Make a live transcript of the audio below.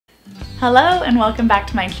Hello and welcome back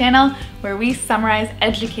to my channel where we summarize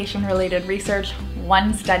education-related research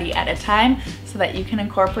one study at a time so that you can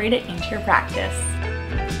incorporate it into your practice.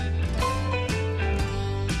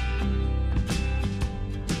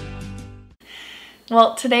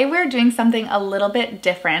 Well, today we're doing something a little bit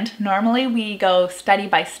different. Normally we go study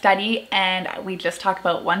by study and we just talk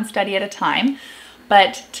about one study at a time.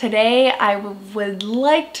 But today I would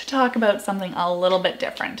like to talk about something a little bit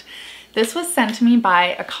different. This was sent to me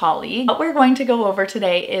by a colleague. What we're going to go over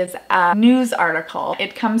today is a news article.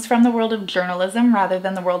 It comes from the world of journalism rather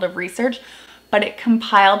than the world of research, but it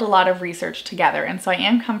compiled a lot of research together. And so I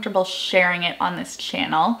am comfortable sharing it on this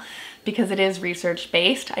channel because it is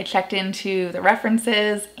research-based. I checked into the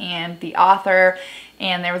references and the author,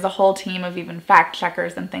 and there was a whole team of even fact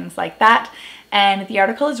checkers and things like that. And the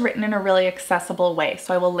article is written in a really accessible way,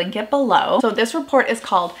 so I will link it below. So this report is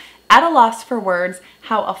called "At a Loss for Words,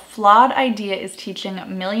 How a Flawed Idea is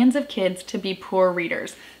Teaching Millions of Kids to Be Poor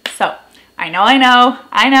Readers." So I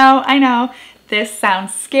know, this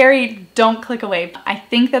sounds scary. Don't click away. I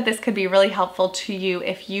think that this could be really helpful to you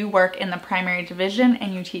if you work in the primary division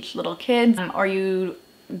and you teach little kids, or you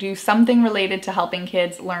do something related to helping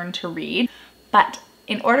kids learn to read. But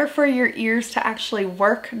in order for your ears to actually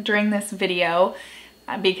work during this video,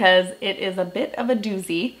 because it is a bit of a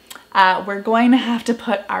doozy, we're going to have to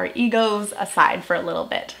put our egos aside for a little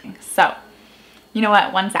bit. So, you know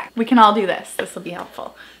what? One sec. We can all do this. This will be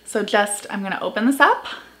helpful. So I'm going to open this up.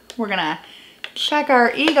 We're going to check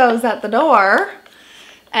our egos at the door.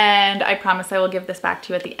 And I promise I will give this back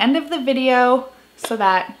to you at the end of the video so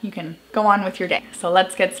that you can go on with your day. So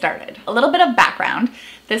let's get started. A little bit of background.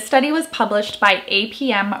 This study was published by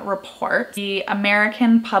APM Reports, the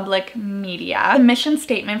American Public Media. The mission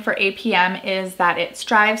statement for APM is that it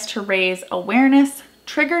strives to raise awareness,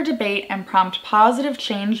 trigger debate, and prompt positive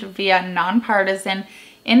change via nonpartisan,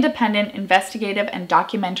 independent, investigative, and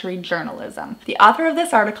documentary journalism. The author of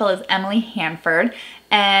this article is Emily Hanford,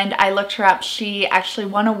 and I looked her up. She actually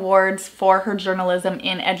won awards for her journalism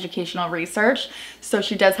in educational research, so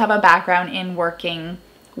she does have a background in working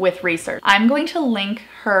with research. I'm going to link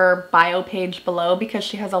her bio page below because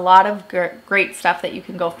she has a lot of great stuff that you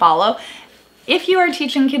can go follow. If you are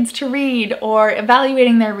teaching kids to read or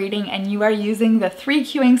evaluating their reading and you are using the 3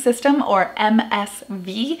 cueing system, or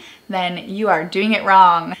MSV, then you are doing it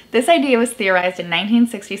wrong. This idea was theorized in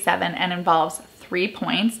 1967 and involves 3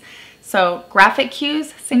 points. So graphic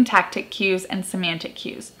cues, syntactic cues, and semantic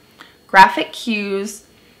cues. Graphic cues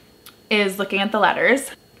is looking at the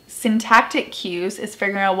letters. Syntactic cues is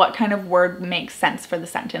figuring out what kind of word makes sense for the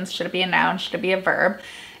sentence. Should it be a noun? Should it be a verb?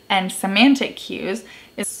 And semantic cues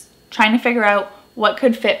is trying to figure out what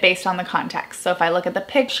could fit based on the context. So if I look at the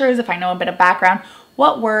pictures, if I know a bit of background,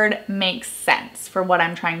 what word makes sense for what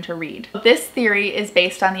I'm trying to read? This theory is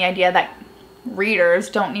based on the idea that readers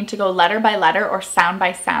don't need to go letter by letter or sound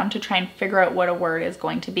by sound to try and figure out what a word is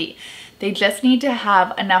going to be. They just need to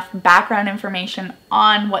have enough background information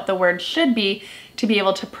on what the word should be to be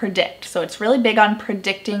able to predict. So it's really big on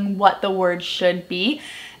predicting what the word should be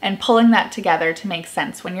and pulling that together to make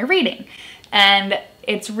sense when you're reading. And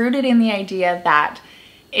it's rooted in the idea that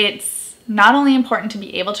it's not only important to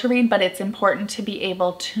be able to read, but it's important to be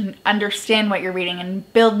able to understand what you're reading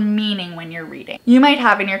and build meaning when you're reading. You might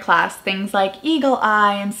have in your class things like Eagle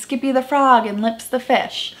Eye and Skippy the Frog and Lips the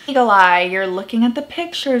Fish. Eagle Eye, you're looking at the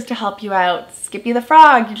pictures to help you out. Skippy the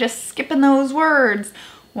Frog, you're just skipping those words.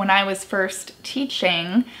 When I was first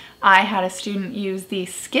teaching, I had a student use the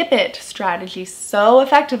skip it strategy so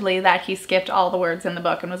effectively that he skipped all the words in the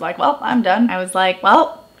book and was like, well, I'm done. I was like,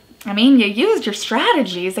 well, I mean, you used your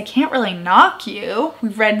strategies. I can't really knock you.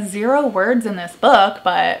 We've read 0 words in this book,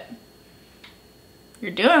 but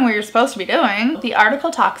you're doing what you're supposed to be doing. The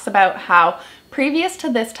article talks about how previous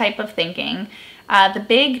to this type of thinking, the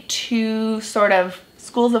big 2 sort of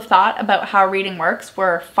schools of thought about how reading works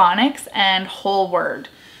were phonics and whole word.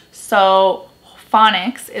 So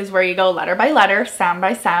phonics is where you go letter by letter, sound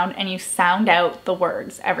by sound, and you sound out the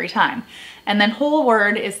words every time. And then whole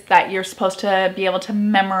word is that you're supposed to be able to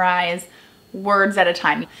memorize words at a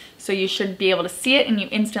time. So you should be able to see it and you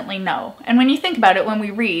instantly know. And when you think about it, when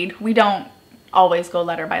we read, we don't always go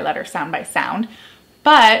letter by letter, sound by sound.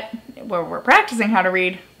 But where we're practicing how to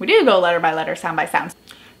read, we do go letter by letter, sound by sound.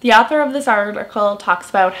 The author of this article talks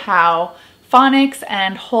about how phonics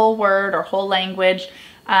and whole word or whole language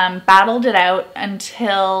battled it out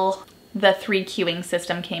until the 3 cueing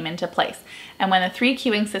system came into place. And when the 3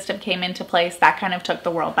 cueing system came into place, that kind of took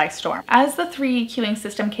the world by storm. As the 3 cueing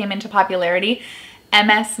system came into popularity,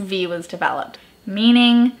 MSV was developed,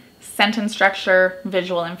 meaning, sentence structure,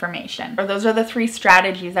 visual information. Or those are the 3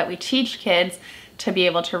 strategies that we teach kids to be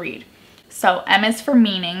able to read. So M is for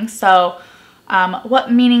meaning. So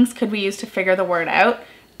what meanings could we use to figure the word out?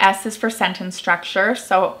 S is for sentence structure.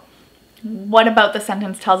 So what about the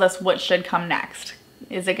sentence tells us what should come next?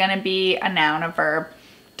 Is it going to be a noun, a verb?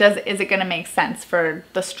 Is it going to make sense for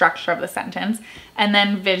the structure of the sentence? And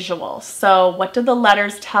then visual. So what do the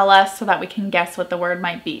letters tell us so that we can guess what the word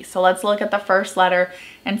might be? So let's look at the first letter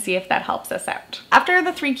and see if that helps us out. After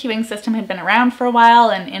the 3 cueing system had been around for a while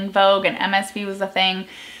and in vogue and MSV was a thing,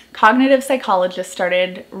 cognitive psychologists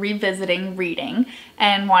started revisiting reading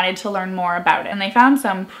and wanted to learn more about it. And they found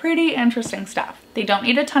some pretty interesting stuff. They don't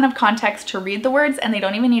need a ton of context to read the words, and they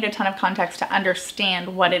don't even need a ton of context to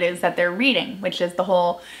understand what it is that they're reading, which is the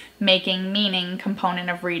whole making meaning component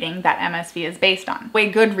of reading that MSV is based on. The way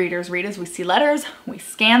good readers read is we see letters, we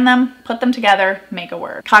scan them, put them together, make a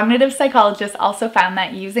word. Cognitive psychologists also found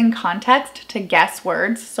that using context to guess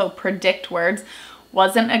words, so predict words,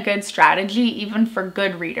 wasn't a good strategy even for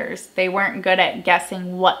good readers. They weren't good at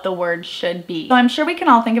guessing what the word should be. So I'm sure we can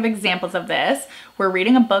all think of examples of this. We're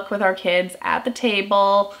reading a book with our kids at the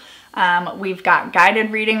table. We've got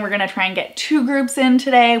guided reading. We're gonna try and get 2 groups in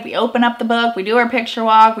today. We open up the book, we do our picture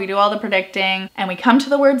walk, we do all the predicting, and we come to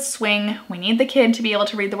the word swing. We need the kid to be able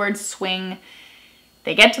to read the word swing.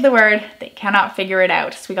 They get to the word, they cannot figure it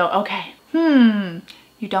out. So we go, okay,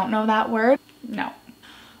 you don't know that word? No.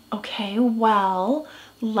 Okay, well,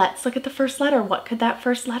 let's look at the first letter. What could that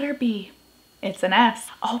first letter be? It's an S.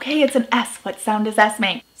 Okay, it's an S. What sound does S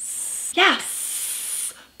make?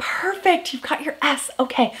 Yes! Perfect, you've got your S.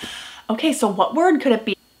 Okay, so what word could it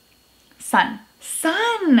be? Sun.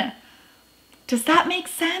 Sun! Does that make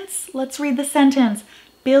sense? Let's read the sentence.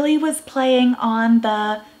 Billy was playing on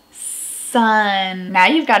the sun. Now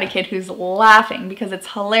you've got a kid who's laughing because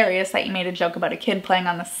it's hilarious that you made a joke about a kid playing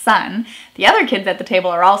on the sun. The other kids at the table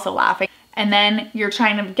are also laughing. And then you're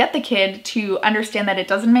trying to get the kid to understand that it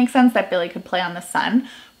doesn't make sense that Billy could play on the sun.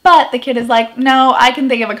 But the kid is like, no, I can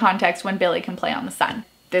think of a context when Billy can play on the sun.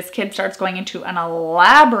 This kid starts going into an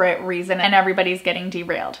elaborate reason and everybody's getting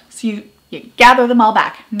derailed. So you gather them all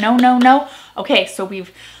back. No, no, no. Okay, so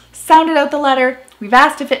we've sounded out the letter. We've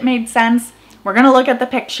asked if it made sense. We're gonna look at the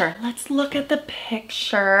picture. Let's look at the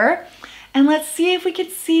picture and let's see if we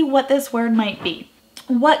could see what this word might be.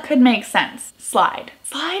 What could make sense? Slide.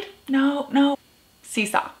 Slide? No, no.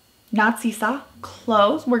 Seesaw. Not seesaw.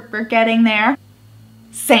 Close. We're getting there.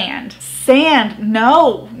 Sand. Sand.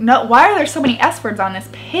 No, no. Why are there so many S words on this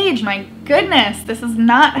page? My goodness, this is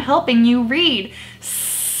not helping you read.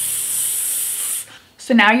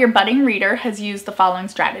 So now your budding reader has used the following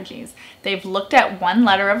strategies. They've looked at one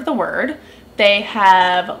letter of the word. They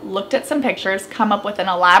have looked at some pictures, come up with an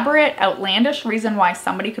elaborate, outlandish reason why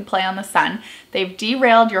somebody could play on the sun. They've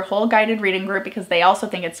derailed your whole guided reading group because they also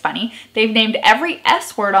think it's funny. They've named every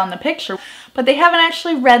S word on the picture, but they haven't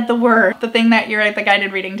actually read the word, the thing that you're at the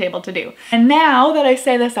guided reading table to do. And now that I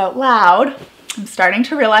say this out loud, I'm starting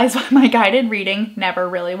to realize why my guided reading never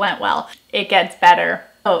really went well. It gets better.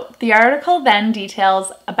 Oh, the article then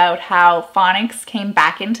details about how phonics came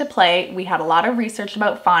back into play. We had a lot of research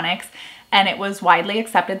about phonics, and it was widely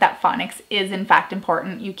accepted that phonics is in fact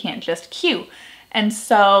important. You can't just cue. And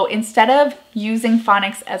so instead of using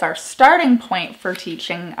phonics as our starting point for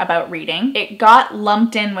teaching about reading, it got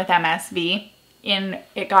lumped in with MSV.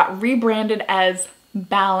 It got rebranded as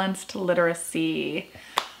balanced literacy.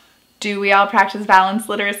 Do we all practice balanced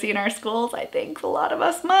literacy in our schools? I think a lot of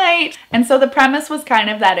us might. And so the premise was kind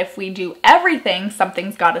of that if we do everything,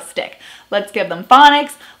 something's got to stick. Let's give them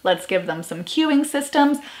phonics, let's give them some cueing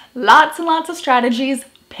systems, lots and lots of strategies.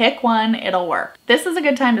 Pick one, it'll work. This is a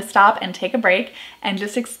good time to stop and take a break and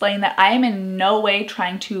just explain that I am in no way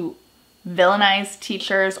trying to villainize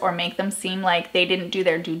teachers or make them seem like they didn't do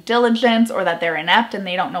their due diligence or that they're inept and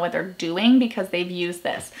they don't know what they're doing because they've used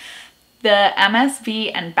this. The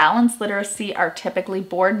MSV and balanced literacy are typically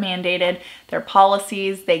board mandated. They're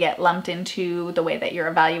policies. They get lumped into the way that you're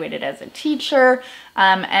evaluated as a teacher.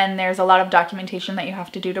 And there's a lot of documentation that you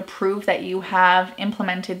have to do to prove that you have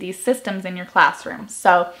implemented these systems in your classroom.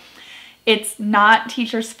 So it's not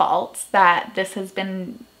teachers' fault that this has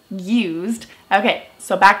been used. Okay,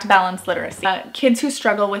 so back to balanced literacy. Kids who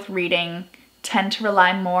struggle with reading tend to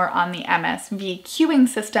rely more on the MSV cueing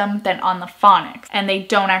system than on the phonics, and they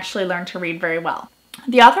don't actually learn to read very well.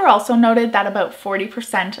 The author also noted that about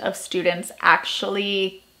 40% of students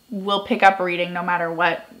actually will pick up reading no matter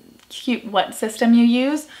what system you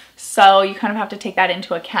use, so you kind of have to take that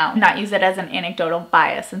into account, not use it as an anecdotal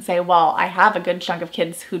bias and say, well, I have a good chunk of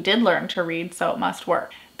kids who did learn to read, so it must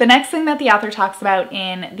work. The next thing that the author talks about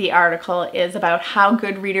in the article is about how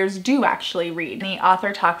good readers do actually read. The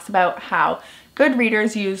author talks about how good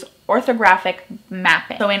readers use orthographic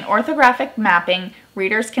mapping. So in orthographic mapping,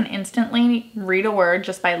 readers can instantly read a word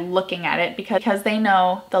just by looking at it because they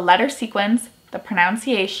know the letter sequence, the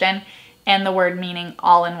pronunciation, and the word meaning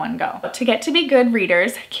all in one go. To get to be good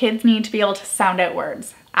readers, kids need to be able to sound out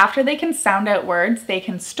words. After they can sound out words, they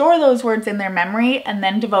can store those words in their memory and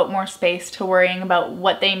then devote more space to worrying about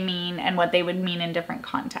what they mean and what they would mean in different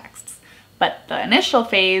contexts. But the initial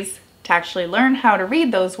phase to actually learn how to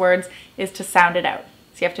read those words is to sound it out.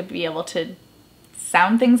 So you have to be able to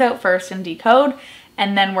sound things out first and decode,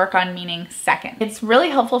 and then work on meaning second. It's really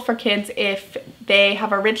helpful for kids if they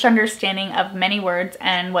have a rich understanding of many words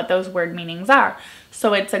and what those word meanings are.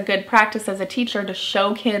 So it's a good practice as a teacher to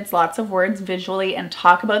show kids lots of words visually and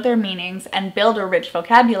talk about their meanings and build a rich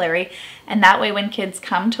vocabulary. And that way when kids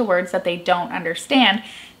come to words that they don't understand,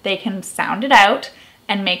 they can sound it out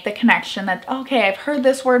and make the connection that, okay, I've heard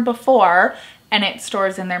this word before, and it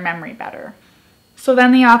stores in their memory better. So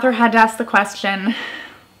then the author had to ask the question,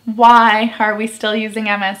 why are we still using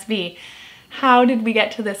MSV? How did we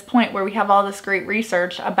get to this point where we have all this great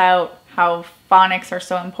research about how phonics are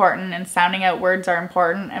so important and sounding out words are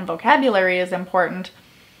important and vocabulary is important,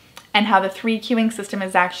 and how the 3 cueing system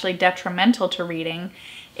is actually detrimental to reading?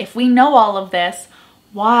 If we know all of this,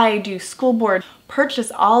 why do school boards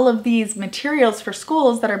purchase all of these materials for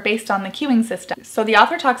schools that are based on the cueing system? So the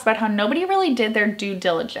author talks about how nobody really did their due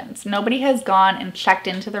diligence. Nobody has gone and checked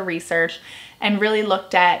into the research and really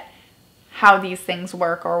looked at how these things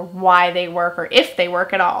work or why they work or if they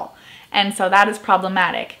work at all. And so that is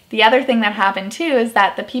problematic. The other thing that happened too is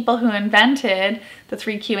that the people who invented the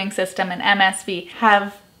 3 cueing system and MSV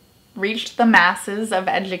have reached the masses of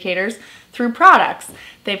educators through products.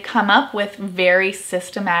 They've come up with very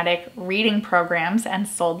systematic reading programs and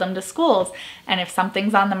sold them to schools. And if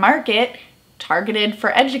something's on the market targeted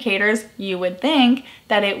for educators, you would think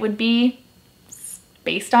that it would be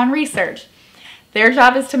based on research. Their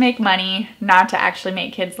job is to make money, not to actually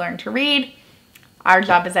make kids learn to read. Our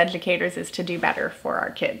job as educators is to do better for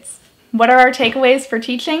our kids. What are our takeaways for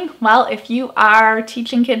teaching? Well, if you are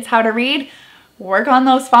teaching kids how to read, work on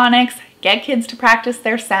those phonics, get kids to practice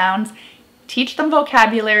their sounds, teach them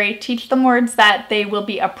vocabulary, teach them words that they will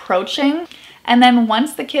be approaching. And then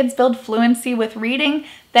once the kids build fluency with reading,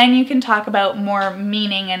 then you can talk about more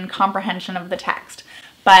meaning and comprehension of the text.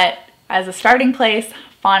 But as a starting place,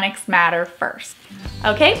 phonics matter first.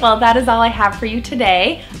 Okay, well that is all I have for you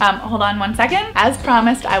today. Hold on one second. As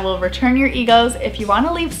promised, I will return your egos. If you want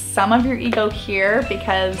to leave some of your ego here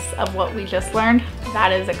because of what we just learned,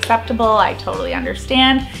 that is acceptable. I totally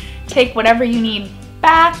understand. Take whatever you need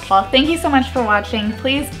back. Well, thank you so much for watching.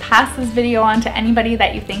 Please pass this video on to anybody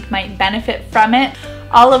that you think might benefit from it.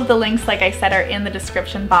 All of the links, like I said, are in the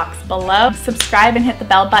description box below. Subscribe and hit the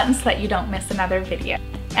bell button so that you don't miss another video.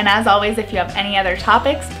 And as always, if you have any other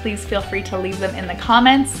topics, please feel free to leave them in the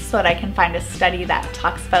comments so that I can find a study that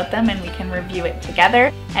talks about them and we can review it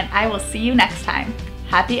together. And I will see you next time.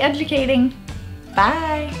 Happy educating.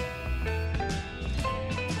 Bye.